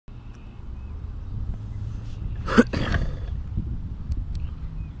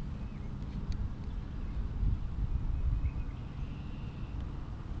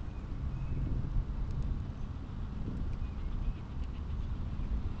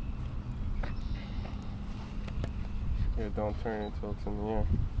Here, don't turn it until it's in the air.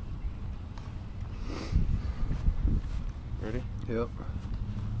 Ready? Yep.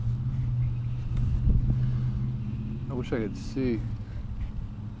 I wish I could see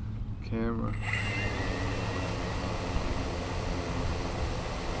camera.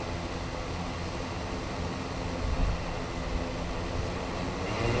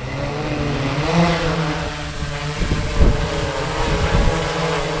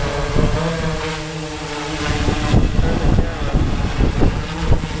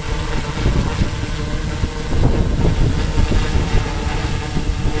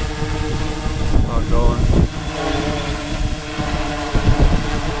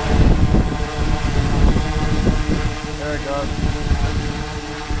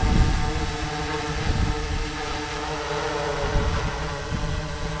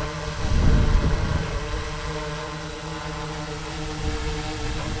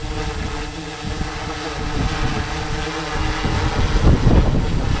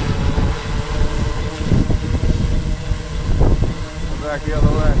 Back the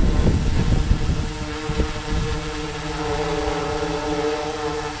other way.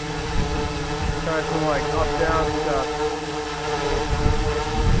 Try some like up-down stuff.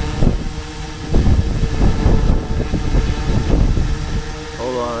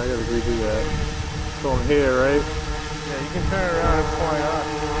 Hold on, I gotta redo that. So I'm here, right? Yeah, you can turn it around and point up.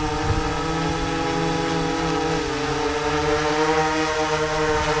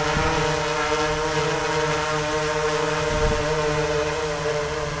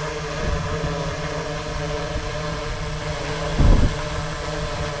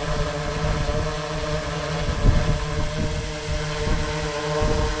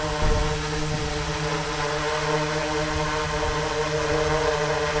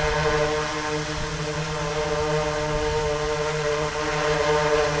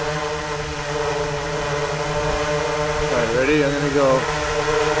 Ready? I'm gonna go.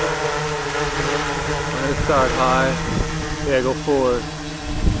 I'm gonna start high. Yeah, go forward.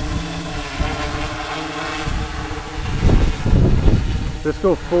 Just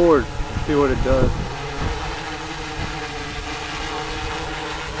go forward, see what it does.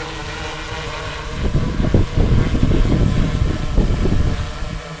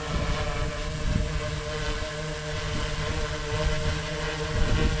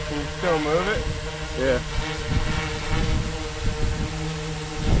 Can you still move it? Yeah.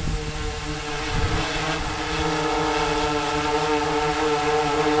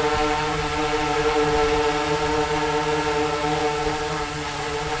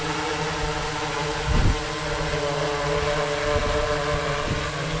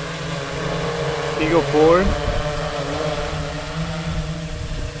 Can you go forward?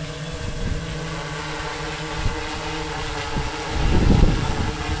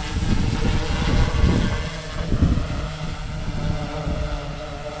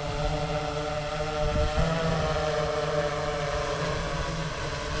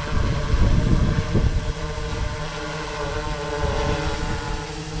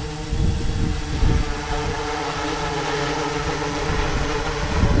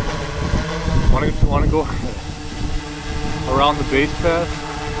 Want to go around the base path?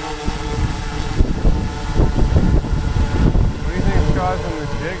 What do you think is causing the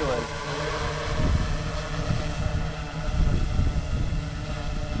jiggling?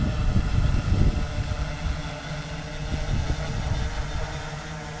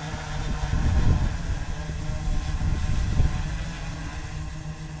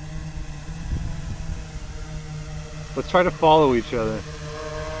 Let's try to follow each other.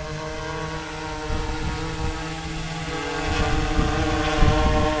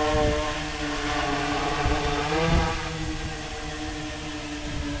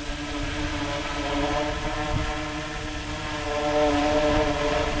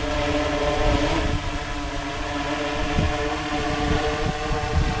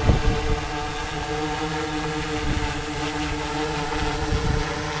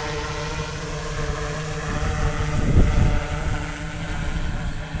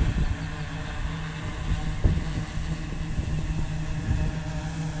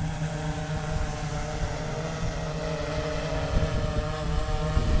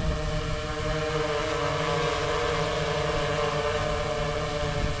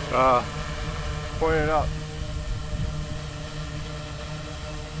 Point it up.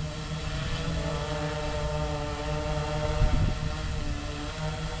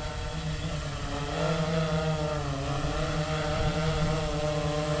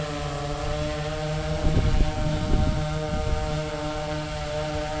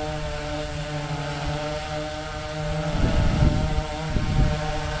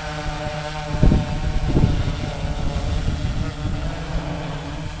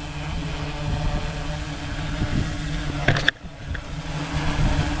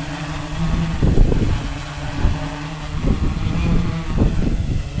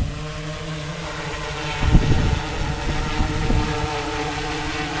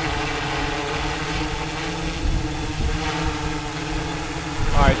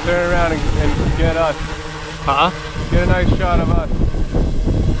 get us. Huh? Get a nice shot of us.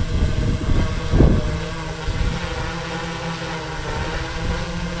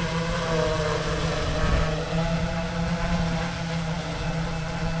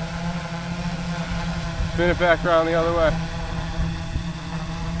 Spin it back around the other way.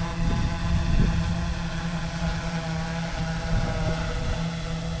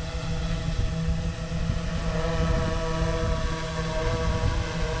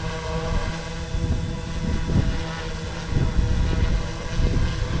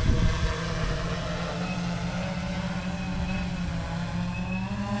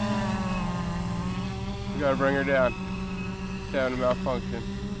 We gotta bring her down. It's having a malfunction.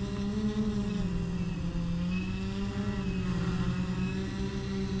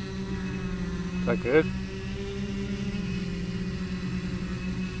 Is that good?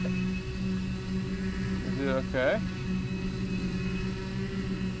 Is it okay?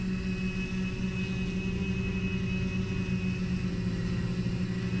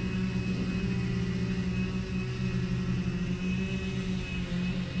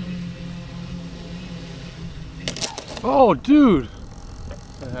 Oh, dude!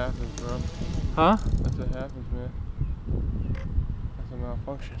 That's what happens, bro. Huh? That's what happens, man. That's a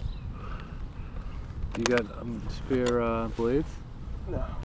malfunction. You got spare blades? No.